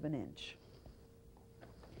 1/4 inch.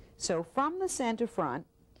 So from the center front,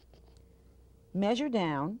 measure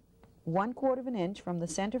down 1/4 inch from the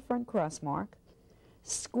center front cross mark,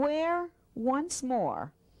 square once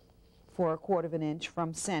more for 1/4 inch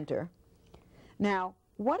from center. Now,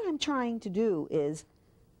 what I'm trying to do is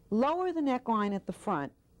lower the neckline at the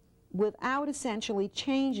front without essentially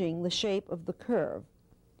changing the shape of the curve.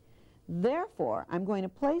 Therefore, I'm going to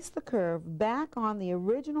place the curve back on the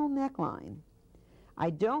original neckline. I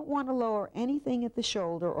don't want to lower anything at the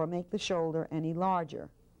shoulder or make the shoulder any larger,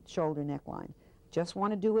 shoulder neckline. Just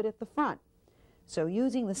want to do it at the front. So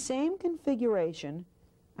using the same configuration,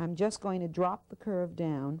 I'm just going to drop the curve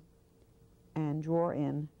down and draw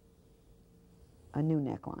in a new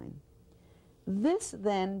neckline. This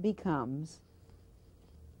then becomes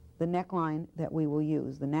the neckline that we will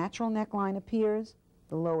use. The natural neckline appears,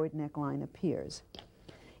 the lowered neckline appears.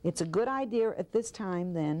 It's a good idea at this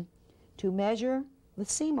time then to measure the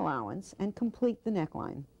seam allowance and complete the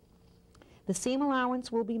neckline. The seam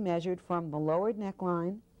allowance will be measured from the lowered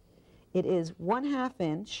neckline. It is 1/2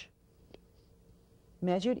 inch,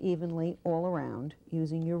 measured evenly all around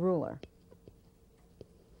using your ruler.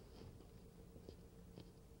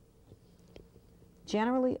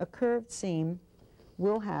 Generally, a curved seam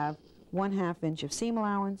will have 1/2 inch of seam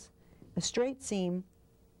allowance. A straight seam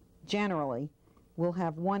generally will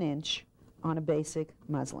have 1 inch on a basic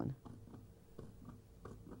muslin.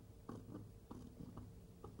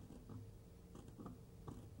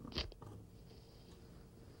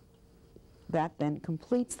 That then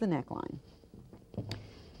completes the neckline.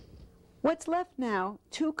 What's left now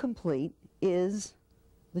to complete is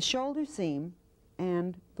the shoulder seam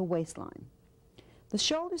and the waistline. The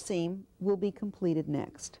shoulder seam will be completed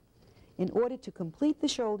next. In order to complete the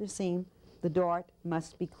shoulder seam, the dart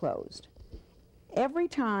must be closed. Every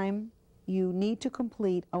time you need to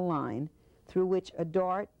complete a line through which a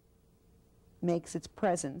dart makes its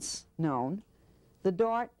presence known, the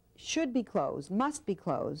dart should be closed, must be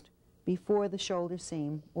closed, before the shoulder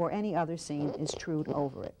seam or any other seam is trued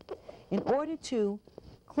over it. In order to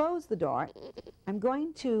close the dart, I'm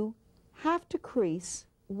going to have to crease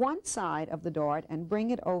one side of the dart and bring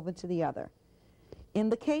it over to the other. In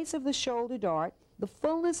the case of the shoulder dart, the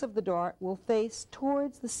fullness of the dart will face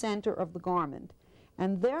towards the center of the garment,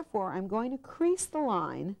 and therefore I'm going to crease the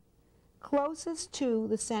line closest to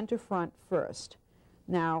the center front first.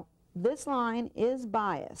 Now, this line is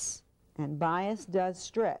bias, and bias does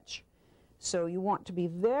stretch. So you want to be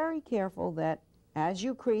very careful that as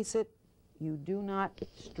you crease it, you do not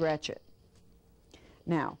stretch it.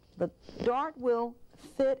 Now, the dart will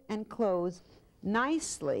fit and close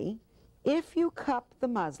nicely if you cup the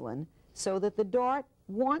muslin so that the dart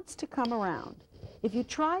wants to come around. If you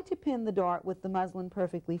try to pin the dart with the muslin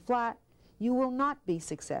perfectly flat, you will not be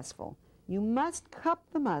successful. You must cup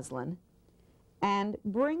the muslin and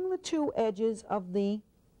bring the two edges of the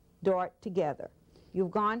dart together.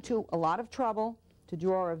 You've gone to a lot of trouble to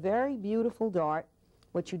draw a very beautiful dart.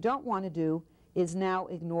 What you don't want to do is now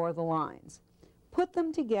ignore the lines. Put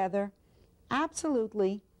them together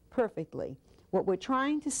absolutely perfectly. What we're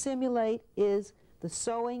trying to simulate is the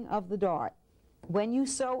sewing of the dart. When you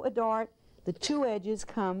sew a dart, the two edges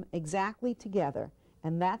come exactly together,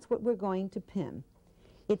 and that's what we're going to pin.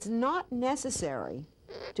 It's not necessary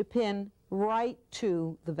to pin right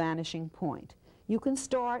to the vanishing point. You can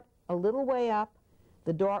start a little way up.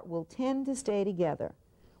 The dart will tend to stay together.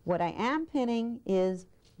 What I am pinning is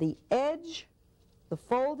the edge, the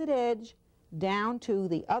folded edge, down to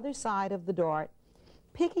the other side of the dart,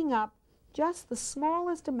 picking up just the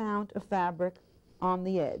smallest amount of fabric on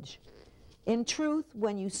the edge. In truth,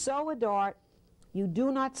 when you sew a dart, you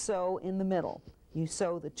do not sew in the middle. You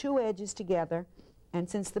sew the two edges together, and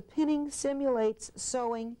since the pinning simulates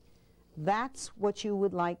sewing, that's what you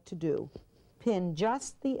would like to do. Pin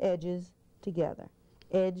just the edges together,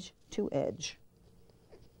 edge to edge,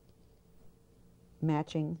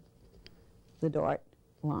 matching the dart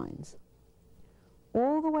lines.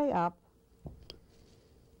 All the way up,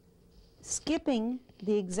 skipping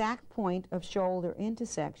the exact point of shoulder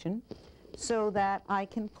intersection so that I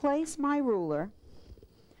can place my ruler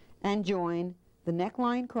and join the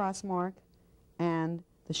neckline cross mark and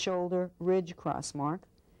the shoulder ridge cross mark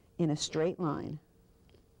in a straight line.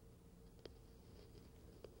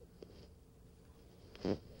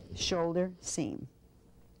 Shoulder seam.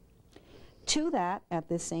 To that, at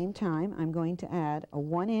the same time, I'm going to add a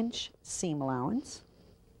 1-inch seam allowance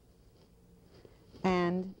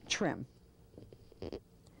and trim.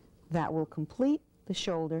 That will complete the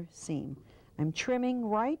shoulder seam. I'm trimming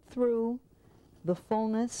right through the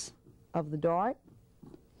fullness of the dart,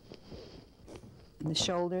 and the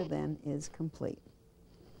shoulder then is complete.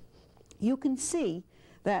 You can see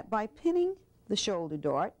that by pinning the shoulder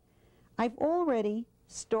dart, I've already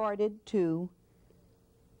started to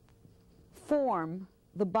form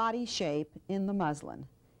the body shape in the muslin.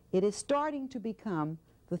 It is starting to become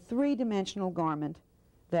the three-dimensional garment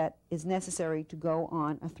that is necessary to go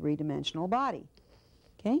on a three-dimensional body.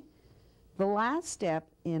 Okay? The last step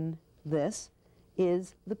in this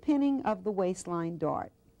is the pinning of the waistline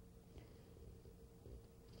dart.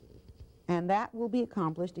 And that will be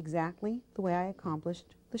accomplished exactly the way I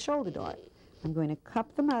accomplished the shoulder dart. I'm going to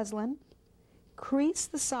cup the muslin, crease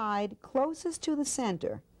the side closest to the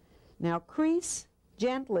center. Now crease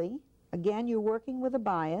gently. Again, you're working with a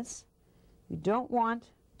bias. You don't want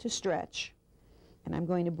to stretch. And I'm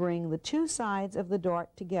going to bring the two sides of the dart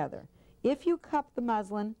together. If you cup the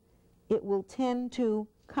muslin, it will tend to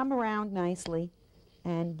come around nicely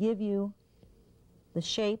and give you the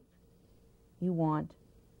shape you want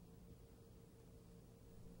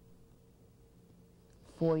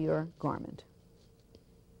for your garment.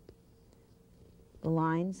 The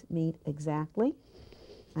lines meet exactly.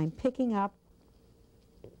 I'm picking up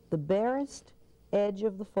the barest edge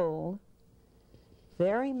of the fold,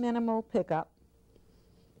 very minimal pickup,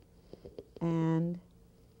 and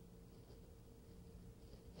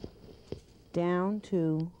down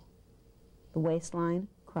to the waistline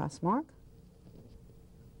cross mark.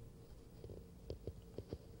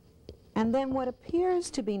 And then what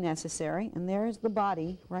appears to be necessary, and there's the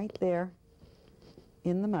body right there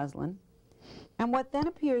in the muslin, and what then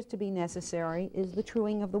appears to be necessary is the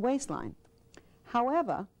truing of the waistline.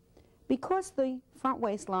 However, because the front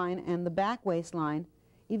waistline and the back waistline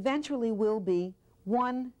eventually will be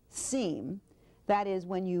one seam, that is,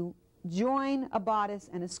 when you join a bodice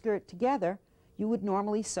and a skirt together, you would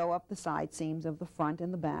normally sew up the side seams of the front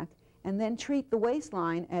and the back and then treat the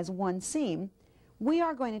waistline as one seam. We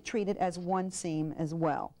are going to treat it as one seam as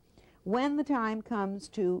well. When the time comes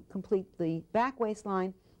to complete the back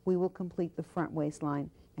waistline, we will complete the front waistline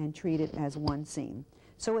and treat it as one seam.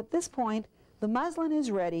 So at this point, the muslin is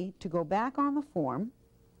ready to go back on the form.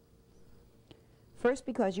 First,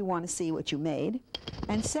 because you want to see what you made,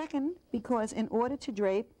 and second, because in order to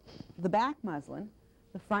drape the back muslin,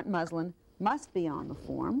 the front muslin must be on the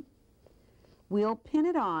form. We'll pin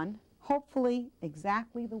it on, hopefully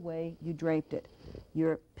exactly the way you draped it.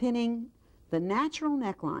 You're pinning the natural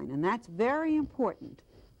neckline, and that's very important,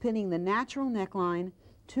 pinning the natural neckline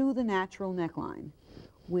to the natural neckline.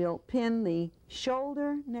 We'll pin the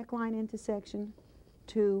shoulder neckline intersection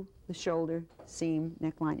to the shoulder seam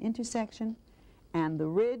neckline intersection, and the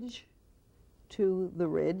ridge to the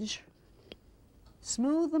ridge.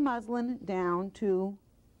 Smooth the muslin down to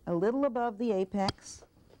a little above the apex,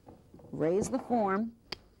 raise the form,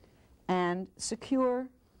 and secure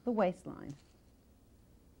the waistline.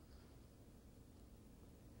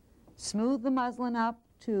 Smooth the muslin up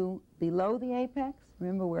to below the apex.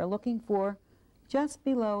 Remember, we're looking for just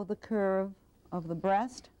below the curve of the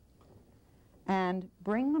breast, and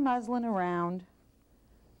bring the muslin around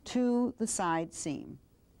to the side seam.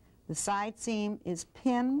 The side seam is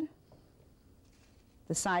pinned,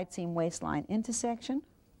 the side seam waistline intersection.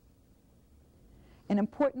 An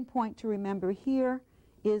important point to remember here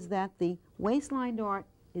is that the waistline dart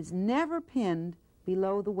is never pinned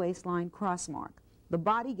below the waistline cross mark. The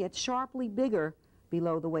body gets sharply bigger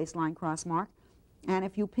below the waistline cross mark, and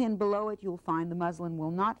if you pin below it, you'll find the muslin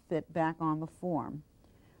will not fit back on the form.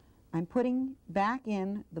 I'm putting back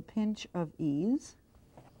in the pinch of ease,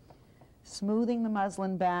 smoothing the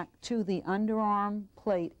muslin back to the underarm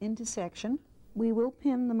plate intersection. We will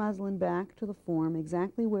pin the muslin back to the form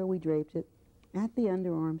exactly where we draped it at the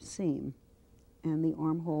underarm seam and the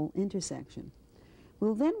armhole intersection.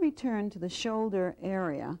 We'll then return to the shoulder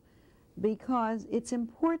area because it's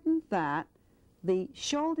important that the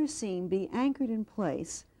shoulder seam be anchored in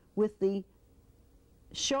place with the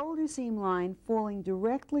shoulder seam line falling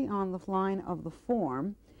directly on the line of the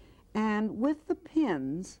form and with the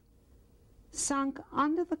pins sunk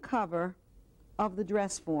under the cover of the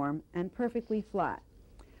dress form and perfectly flat.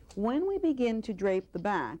 When we begin to drape the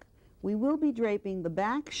back, we will be draping the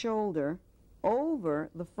back shoulder over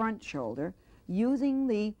the front shoulder using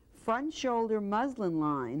the front shoulder muslin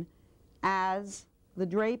line as the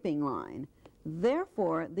draping line.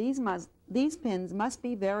 Therefore, these pins must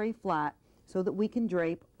be very flat so that we can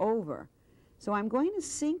drape over. So I'm going to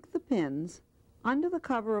sink the pins under the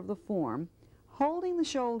cover of the form, holding the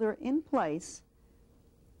shoulder in place,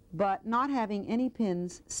 but not having any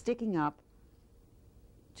pins sticking up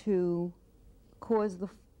to cause the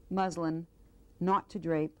muslin not to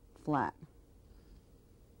drape flat.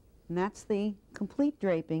 And that's the complete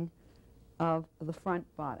draping of the front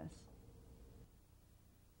bodice.